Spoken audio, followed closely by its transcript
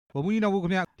ဘုံမူကြီးနောက်ဘူးခ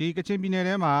င်ဗျဒီကချင်ပြည်နယ်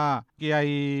ထဲမှာ KIA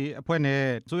အဖွဲ့နဲ့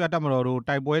ဆိုရတပ်မတော်တို့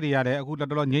တိုက်ပွဲတွေရတယ်အခုတော်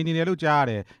တော်ငြိမ်နေတယ်လို့ကြားရ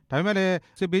တယ်ဒါပေမဲ့လည်း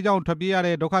စစ်ပေးကြောင်းထွက်ပြေးရ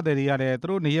တဲ့ဒုက္ခသည်တွေရတယ်သူ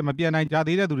တို့နေရမပြန်နိုင်ကြ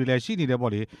သေးတဲ့သူတွေလည်းရှိနေတယ်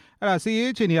ပေါ့လေအဲ့ဒါစစ်ရေး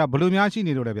အခြေအနေကဘယ်လိုများရှိ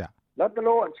နေလို့လဲဗျလက်တ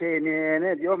လုံးအခြေအနေ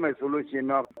နဲ့ပြောမယ်ဆိုလို့ရှိရင်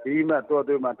တော့ဒီမှာတော်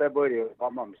တော်မှာတိုက်ပွဲတွေဘာ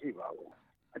မှမရှိပါဘူး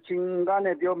အချင်းက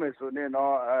နေပြောမယ်ဆိုရင်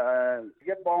တော့ရ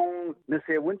က်ပေါင်း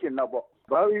20ဝန်းကျင်လောက်ပေါ့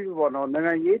ဘာလို့ဘောနော်နိုင်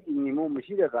ငံရေးတည်ငြိမ်မှုမ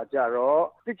ရှိတဲ့အခါကျတော့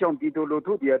စစ်ချုံပြည်သူလူ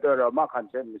ထုတွေတော့မခံ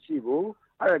ချက်မရှိဘူး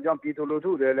အဲ့ဒါကြောင့်ပြည်သူလူ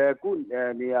ထုတွေလည်းခု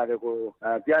နေရာတွေကို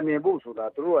ပြန်နေဖို့ဆိုတာ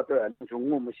သူတို့အတွက်အချုံ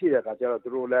မှုမရှိတဲ့အခါကျတော့သူ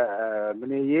တို့လည်းမ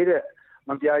နေရတဲ့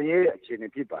မပြရဲတဲ့အခြေအနေ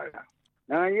ဖြစ်ပါလား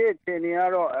နိုင်ငံရေးအခြေအနေက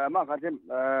တော့မခံချက်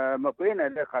မပေးနို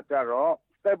င်တဲ့အခါကျတော့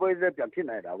တိုက်ပွဲတွေပြန်ဖြစ်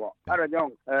နေတာပေါ့အဲ့ဒါကြော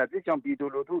င့်စစ်ချုံပြည်သူ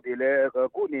လူထုတွေလည်း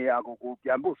ခုနေရာကိုပြ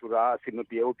န်ဖို့ဆိုတာအဆင်မ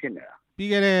ပြေဘူးဖြစ်နေတာပြီး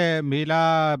ခဲ့တဲ့မေလ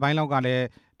ပိုင်းလောက်ကလည်း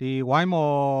ဒီဝိုင်း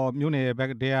မော်မြို့နယ်ဘက်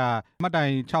တည်းကမှတ်တို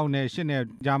င်6နဲ့8နဲ့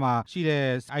ကြားမှာရှိတဲ့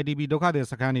IDP ဒုက္ခသည်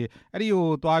စခန်းတွေအဲ့ဒီကို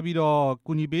သွားပြီးတော့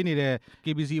ကူညီပေးနေတဲ့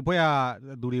KBC အဖွဲ့က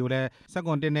သူတွေကိုလည်းစက်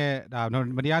ကွန်1နဲ့ဒါ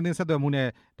မတရားသင်းဆက်သွယ်မှုနဲ့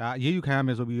ဒါအရေးယူခံရမ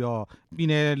ယ်ဆိုပြီးတော့ပြည်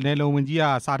နယ်လုံဝင်ကြီးက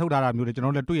စာထုတ်ထားတာမျိုးတွေကျွန်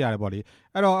တော်တို့လည်းတွေ့ရတယ်ပေါ့လေ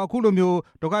အဲ့တော့အခုလိုမျိုး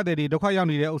ဒုက္ခသည်တွေဒုက္ခရောက်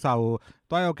နေတဲ့ဥစ္စာကို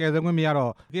တွားရောက်ကယ်ဆယ်ခွင့်မရ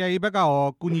တော့ KIA ဘက်ကရော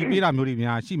ကူညီပေးတာမျိုးတွေ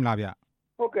များရှိမလားဗျ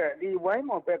ဟုတ်ကဲ့ဒီဝိုင်း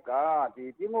မော်ဘက်ကဒီ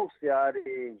ပြင်းမှုဆရာ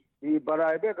တွေဒီဗရာ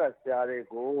ဘက်ကဆရာတွေ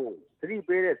ကိုသတိ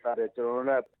ပေးတဲ့စာတွေကျွန်တော်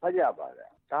လည်းဖတ်ရပါတ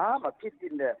ယ်ဒါမှဖြစ်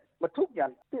တဲ့မထုတ်ပြ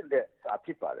န်တဲ့စာဖြ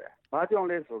စ်ပါတယ်ဘာကြောင့်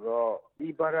လဲဆိုတော့ဒီ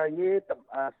ဗရာရေး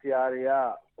ဆရာတွေက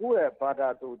ကိုယ့်ရဲ့ဘာသာ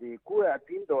သူတွေကိုယ့်ရဲ့အတ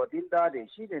င်းတော်တင်းသားတွေ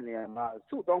ရှိတဲ့နေရာမှာ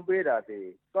စုတောင်းပေးတာတွေ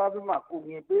သွားပြီးမှကူ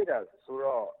ညီပေးတာဆို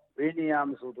တော့ဘယ်နေရာ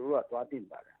မှာဆိုသူတို့ကသွားတင်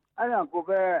ပါတယ်အဲ့ဒါကို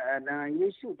ပဲနိုင်ငံ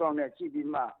ရေးရှုထောင့်နဲ့ကြည့်ပြီး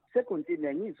မှစက်ကွန်တင်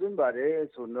နဲ့ညှိစွန်းပါတယ်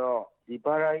ဆိုတော့ဒီ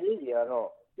ဘာသာရေးတွေကတော့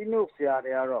ဒီလိုဆရာ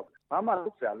တွေကတော့ဘာမှလု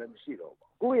ပ်ဆရာလည်းမရှိတော့ဘူး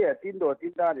ကိုယ့်ရဲ့တင်းတော်တ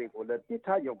င်းသားတွေကိုလည်းတိ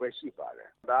ထားရုံပဲရှိပါတယ်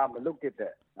ဒါမလုပ်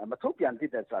တဲ့မထုတ်ပြန်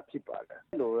တဲ့စာဖြစ်ပါတယ်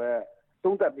လို့ပဲ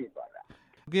သုံးသပ်ပြပါတယ်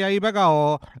KIA ဘက်ကရော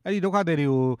အဲ့ဒီဒုက္ခသည်တွေ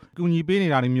ကိုကူညီပေးနေ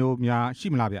တာမျိုးများရှိ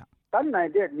မလားဗျတန်းနို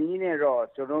င်တဲ့နည်းနဲ့တော့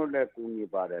ကျွန်တော်လည်းကူညီ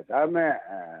ပါတယ်ဒါပေမဲ့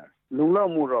လုံလော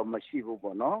က်မှုတော့မရှိဘူး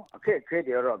ပေါ့နော်အခက်အခဲ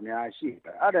တွေတော့အများရှိတ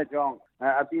ယ်အဲ့ဒါကြောင့်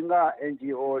အပြင်က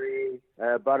NGO တွေ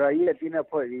ဘာသာရေးအသင်းအ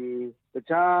ဖွဲ့တွေတ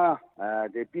ခြား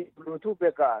ဒီပြည်သူထုဘ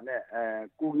က်ကနဲ့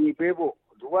ကူညီပေးဖို့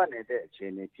လိုအပ်နေတဲ့အခြေ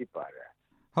အနေဖြစ်ပါတယ်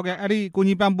ဟုတ်ကဲ့အဲ့ဒီကူ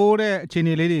ညီပံ့ပိုးတဲ့အခြေအ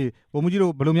နေလေးတွေဘုံမကြီး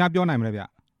တို့ဘယ်လိုများပြောနိုင်မလဲဗျ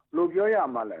လို့ပြောရ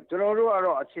မှာလဲကျွန်တော်တို့က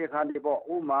တော့အခြေခံတွေပေါ့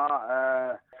ဥမာ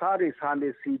စားတွေဆန်တွေ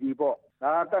စီဒီပေါ့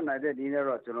ဒါတတ်နိုင်တဲ့ဒီနဲ့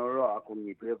တော့ကျွန်တော်တို့အကူအ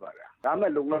ညီပေးပါတယ်ဒါ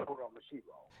မဲ့လုံလောက်တော့မရှိ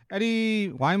ပါဘူးအဲ့ဒီ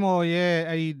ဝိုင်းမော်ရဲ့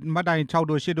အဲ့ဒီမှတ်တိုင်6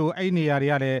တို့8တို့အဲ့ဒီနေရာတွေ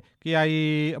ကလည်း KIA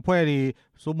အဖွဲ့တွေ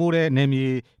စိုးမိုးတဲ့နယ်မြေ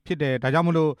ဖြစ်တယ်ဒါကြောင့်မ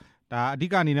လို့ဒါအဓိ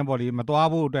ကအနေနဲ့ပေါ့လေမသွား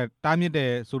ဖို့အတွက်တားမြစ်တ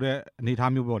ယ်ဆိုတဲ့အနေအ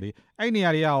ထားမျိုးပေါ့လေအဲ့ဒီနေရာ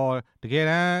တွေကရောတကယ်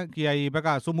တမ်း KIA ဘက်က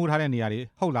စိုးမိုးထားတဲ့နေရာတွေ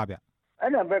ဟုတ်လားဗျ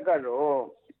အဲ့ဒါဘက်ကတော့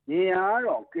နေရာ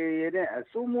တော့ KIA နဲ့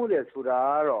စိုးမိုးတယ်ဆိုတာ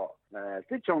ကတော့စ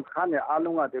စ်ချုံခန်းနဲ့အား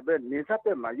လုံးကဒီဘက်နေဆက်ဘ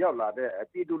က်မှာရောက်လာတဲ့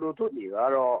ပြည်သူလူထုတွေက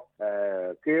တော့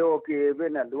KOK ဘ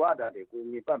က်နဲ့လိုအပ်တာတွေကို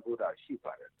မြင်ပတ်ဖို့တာရှိ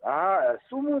ပါတယ်ဒါ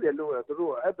စိုးမိုးတယ်လို့သူ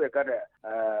တို့အဲ့ဘက်ကတဲ့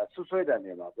ဆွဆွဲတယ်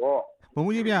နေမှာပေါ့ဘုံ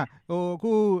ကြီးဗျအ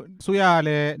ခုဆိုရလ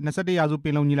ည်း21ရာစုပ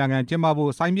င်လုံညီလာခံကျင်းပ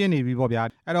ဖို့စိုင်းပြင်းနေပြီပေါ့ဗျာ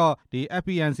အဲ့တော့ဒီ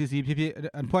FPNCC ဖြစ်ဖြစ်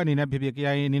အဖွဲ့အနေနဲ့ဖြစ်ဖြစ်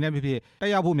KIA အနေနဲ့ဖြစ်ဖြစ်တ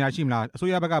က်ရောက်ဖို့များရှိမလားအ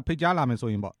စိုးရဘက်ကဖိတ်ကြားလာမယ်ဆို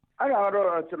ရင်ပေါ့အဲ့ဒါတော့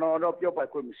ကျွန်တော်တော့ပြောပိုင်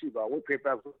ခွင့်မရှိပါဘူးဖေးပ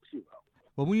တ်မရှိပါဘူး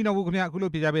ဘုံကြီးတော့ဘူးခင်ဗျအခုလို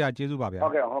ဖြေကြားပေးတာကျေးဇူးပါဗျာဟု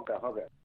တ်ကဲ့